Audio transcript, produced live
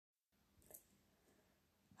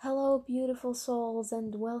Hello, beautiful souls,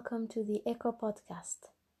 and welcome to the Echo Podcast.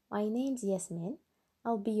 My name's Yasmin.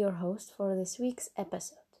 I'll be your host for this week's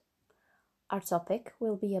episode. Our topic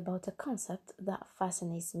will be about a concept that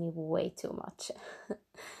fascinates me way too much,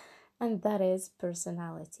 and that is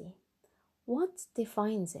personality. What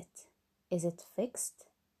defines it? Is it fixed?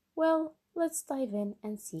 Well, let's dive in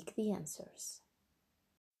and seek the answers.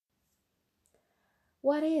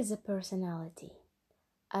 What is a personality?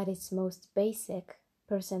 At its most basic,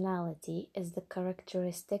 personality is the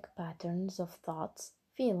characteristic patterns of thoughts,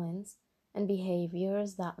 feelings, and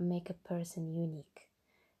behaviors that make a person unique.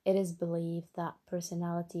 It is believed that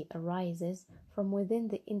personality arises from within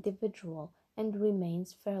the individual and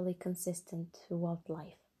remains fairly consistent throughout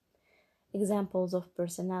life. Examples of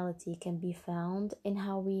personality can be found in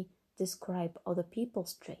how we describe other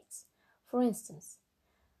people's traits. For instance,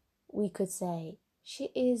 we could say, she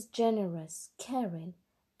is generous, caring,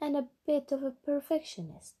 and a bit of a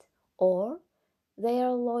perfectionist, or they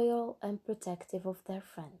are loyal and protective of their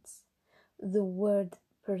friends. The word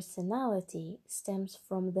personality stems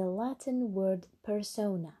from the Latin word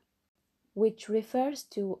persona, which refers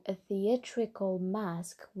to a theatrical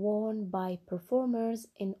mask worn by performers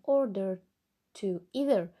in order to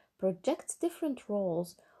either project different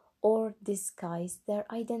roles or disguise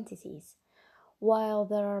their identities. While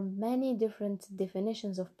there are many different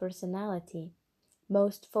definitions of personality,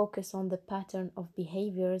 most focus on the pattern of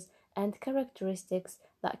behaviors and characteristics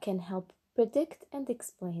that can help predict and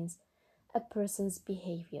explain a person's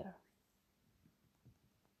behavior.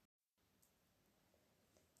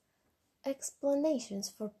 Explanations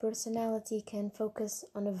for personality can focus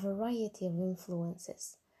on a variety of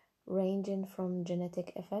influences, ranging from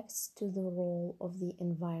genetic effects to the role of the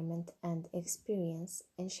environment and experience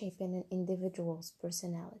in shaping an individual's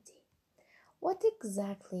personality. What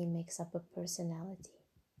exactly makes up a personality?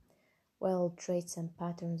 Well, traits and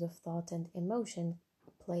patterns of thought and emotion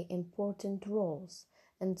play important roles,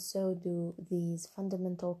 and so do these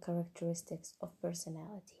fundamental characteristics of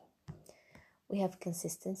personality. We have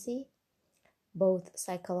consistency, both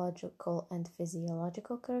psychological and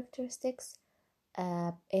physiological characteristics.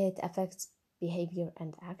 It affects behavior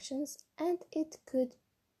and actions, and it could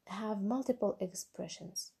have multiple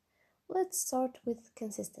expressions. Let's start with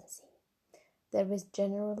consistency. There is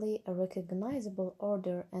generally a recognizable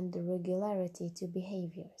order and regularity to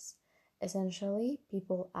behaviors. Essentially,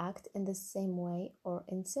 people act in the same way or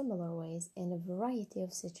in similar ways in a variety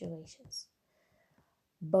of situations.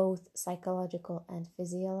 Both psychological and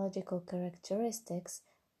physiological characteristics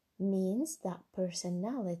means that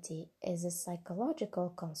personality is a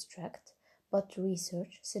psychological construct, but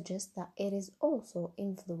research suggests that it is also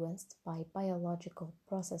influenced by biological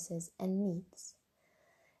processes and needs.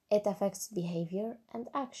 It affects behavior and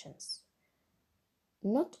actions.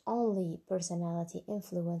 Not only personality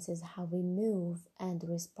influences how we move and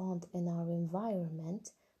respond in our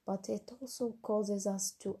environment, but it also causes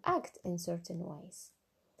us to act in certain ways.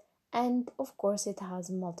 And of course, it has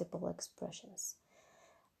multiple expressions.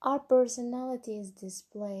 Our personality is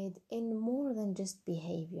displayed in more than just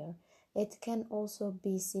behavior. It can also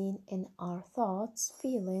be seen in our thoughts,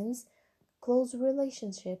 feelings, close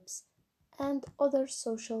relationships, and other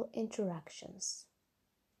social interactions.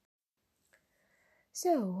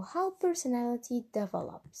 So, how personality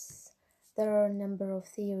develops? There are a number of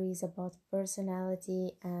theories about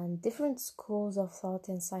personality, and different schools of thought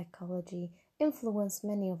in psychology influence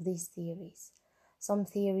many of these theories. Some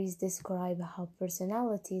theories describe how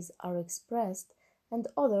personalities are expressed, and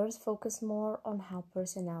others focus more on how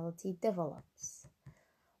personality develops.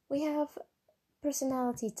 We have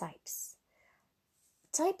personality types.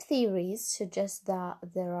 Type theories suggest that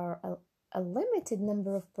there are a limited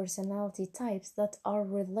number of personality types that are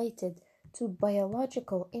related to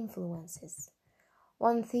biological influences.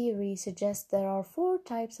 One theory suggests there are four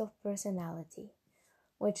types of personality,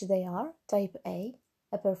 which they are type A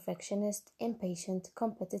perfectionist, impatient,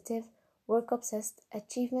 competitive, work obsessed,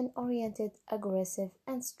 achievement oriented, aggressive,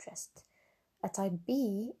 and stressed. A type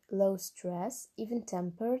B, low stress, even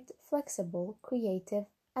tempered, flexible, creative,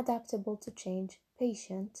 adaptable to change,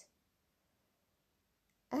 patient,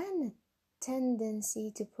 and a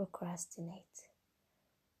tendency to procrastinate.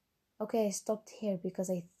 Okay, I stopped here because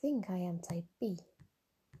I think I am type B.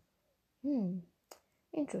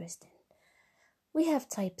 Interesting. We have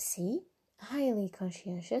type C, highly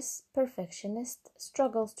conscientious, perfectionist,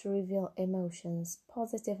 struggles to reveal emotions,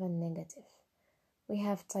 positive and negative. We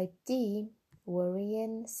have type D,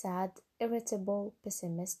 worrying, sad, irritable,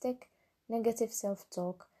 pessimistic, negative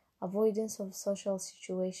self-talk, avoidance of social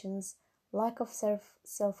situations, lack of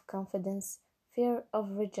self-confidence, fear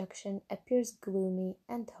of rejection, appears gloomy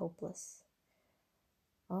and hopeless.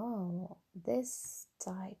 Oh, this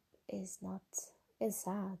type is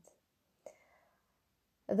sad.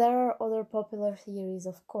 There are other popular theories,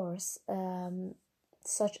 of course,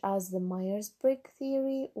 such as the Myers-Briggs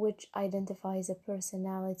theory, which identifies a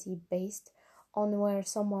personality based on where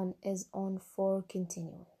someone is on four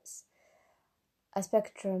continuums: a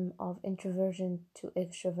spectrum of introversion to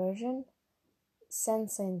extroversion,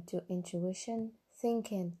 sensing to intuition,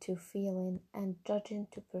 thinking to feeling, and judging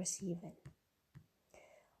to perceiving.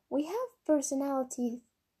 We have personality,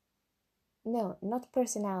 no, not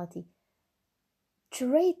personality,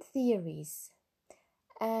 trait theories,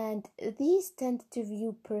 and these tend to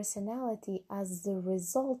view personality as the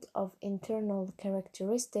result of internal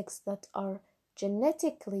characteristics that are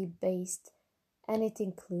genetically based, and it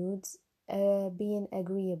includes being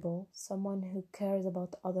agreeable, someone who cares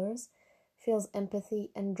about others, feels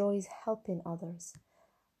empathy, enjoys helping others,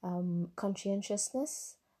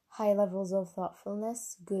 conscientiousness, high levels of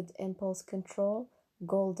thoughtfulness, good impulse control,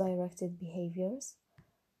 goal directed behaviors,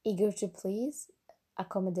 eager to please,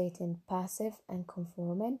 accommodating, passive, and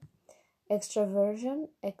conforming, extroversion,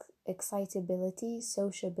 excitability,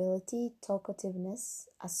 sociability, talkativeness,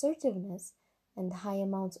 assertiveness, and high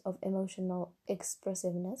amounts of emotional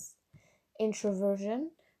expressiveness,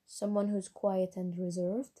 introversion, someone who's quiet and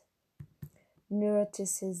reserved,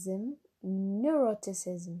 neuroticism,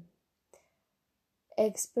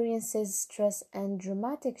 experiences stress and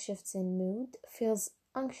dramatic shifts in mood, feels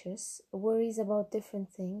anxious, worries about different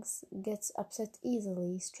things, gets upset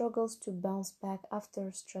easily, struggles to bounce back after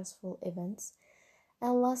stressful events.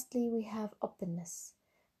 And lastly, we have openness,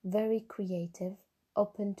 very creative,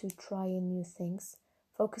 open to trying new things,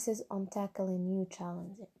 focuses on tackling new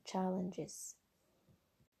challenges.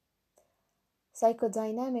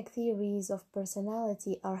 Psychodynamic theories of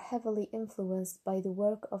personality are heavily influenced by the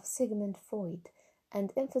work of Sigmund Freud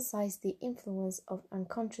and emphasize the influence of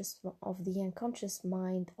the unconscious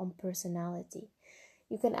mind on personality.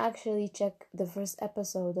 You can actually check the first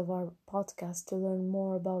episode of our podcast to learn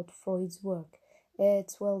more about Freud's work.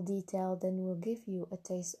 It's well detailed and will give you a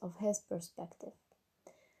taste of his perspective.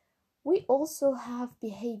 We also have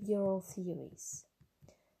behavioral theories.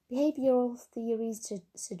 Behavioral theories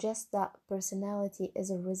suggest that personality is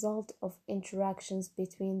a result of interactions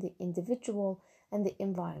between the individual and the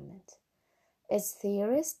environment. Its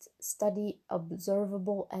theorists study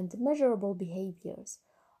observable and measurable behaviors,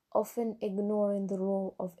 often ignoring the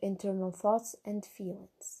role of internal thoughts and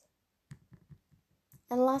feelings.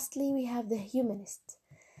 And lastly, we have the humanists.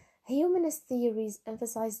 Humanist theories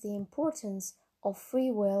emphasize the importance of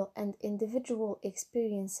free will and individual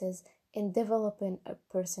experiences in developing a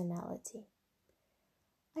personality.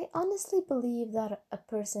 I honestly believe that a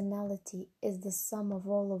personality is the sum of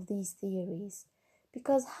all of these theories,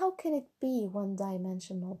 because how can it be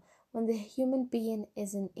one-dimensional when the human being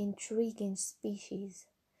is an intriguing species?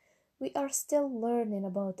 We are still learning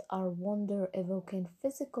about our wonder-evoking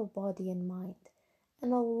physical body and mind,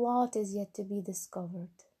 and a lot is yet to be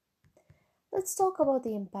discovered. Let's talk about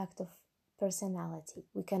the impact of personality.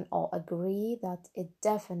 We can all agree that it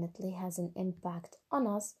definitely has an impact on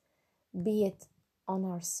us, be it on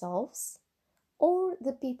ourselves or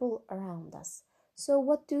the people around us. So,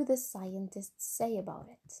 what do the scientists say about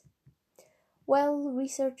it? Well,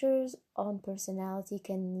 research on personality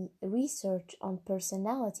can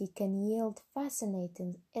yield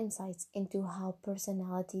fascinating insights into how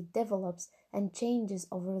personality develops and changes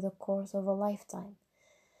over the course of a lifetime.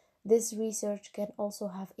 This research can also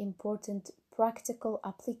have important practical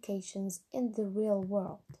applications in the real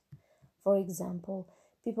world. For example,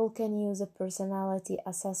 people can use a personality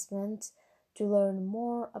assessment to learn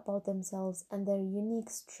more about themselves and their unique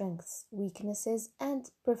strengths, weaknesses,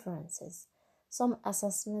 and preferences. Some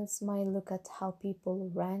assessments might look at how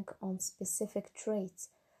people rank on specific traits,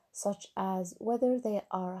 such as whether they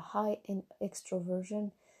are high in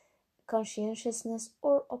extroversion, conscientiousness,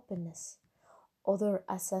 or openness. Other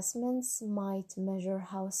assessments might measure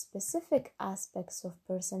how specific aspects of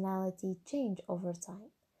personality change over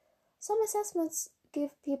time. Some assessments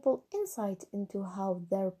give people insight into how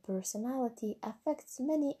their personality affects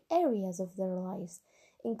many areas of their lives,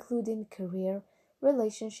 including career,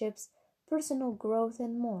 relationships, personal growth,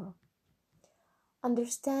 and more.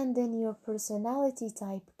 Understanding your personality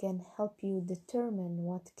type can help you determine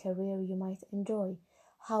what career you might enjoy,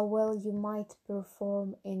 how well you might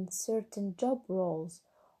perform in certain job roles,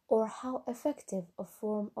 or how effective a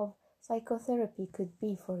form of psychotherapy could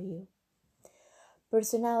be for you.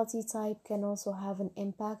 Personality type can also have an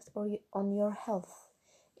impact on your health,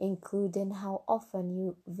 including how often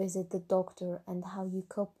you visit the doctor and how you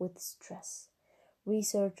cope with stress.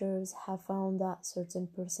 Researchers have found that certain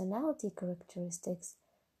personality characteristics,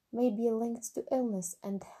 may be linked to illness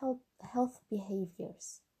and health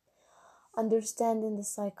behaviors. Understanding the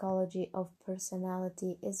psychology of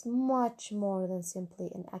personality is much more than simply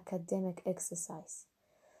an academic exercise.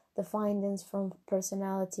 The findings from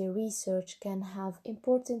personality research can have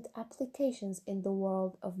important applications in the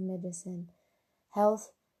world of medicine,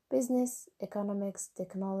 health, business, economics,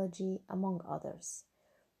 technology, among others.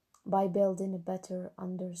 By building a better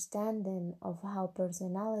understanding of how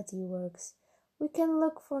personality works, we can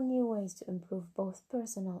look for new ways to improve both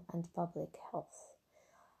personal and public health.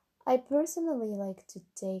 I personally like to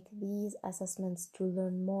take these assessments to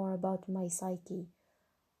learn more about my psyche,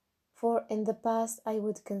 for in the past I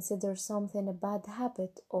would consider something a bad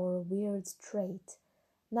habit or a weird trait.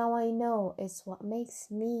 Now I know it's what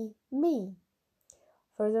makes me me.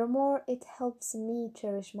 Furthermore, it helps me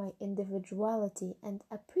cherish my individuality and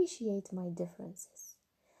appreciate my differences.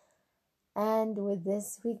 And with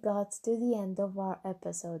this, we got to the end of our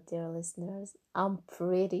episode, dear listeners. I'm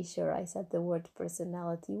pretty sure I said the word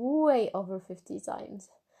personality way over 50 times.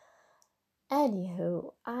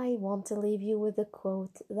 Anywho, I want to leave you with a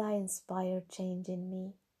quote that inspired change in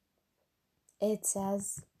me. It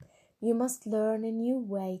says, "You must learn a new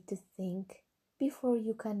way to think before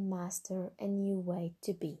you can master a new way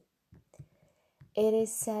to be." It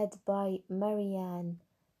is said by Marianne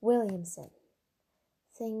Williamson.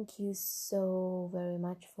 Thank you so very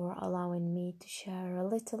much for allowing me to share a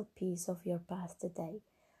little piece of your path today.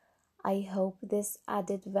 I hope this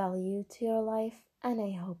added value to your life, and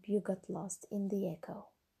I hope you got lost in the echo.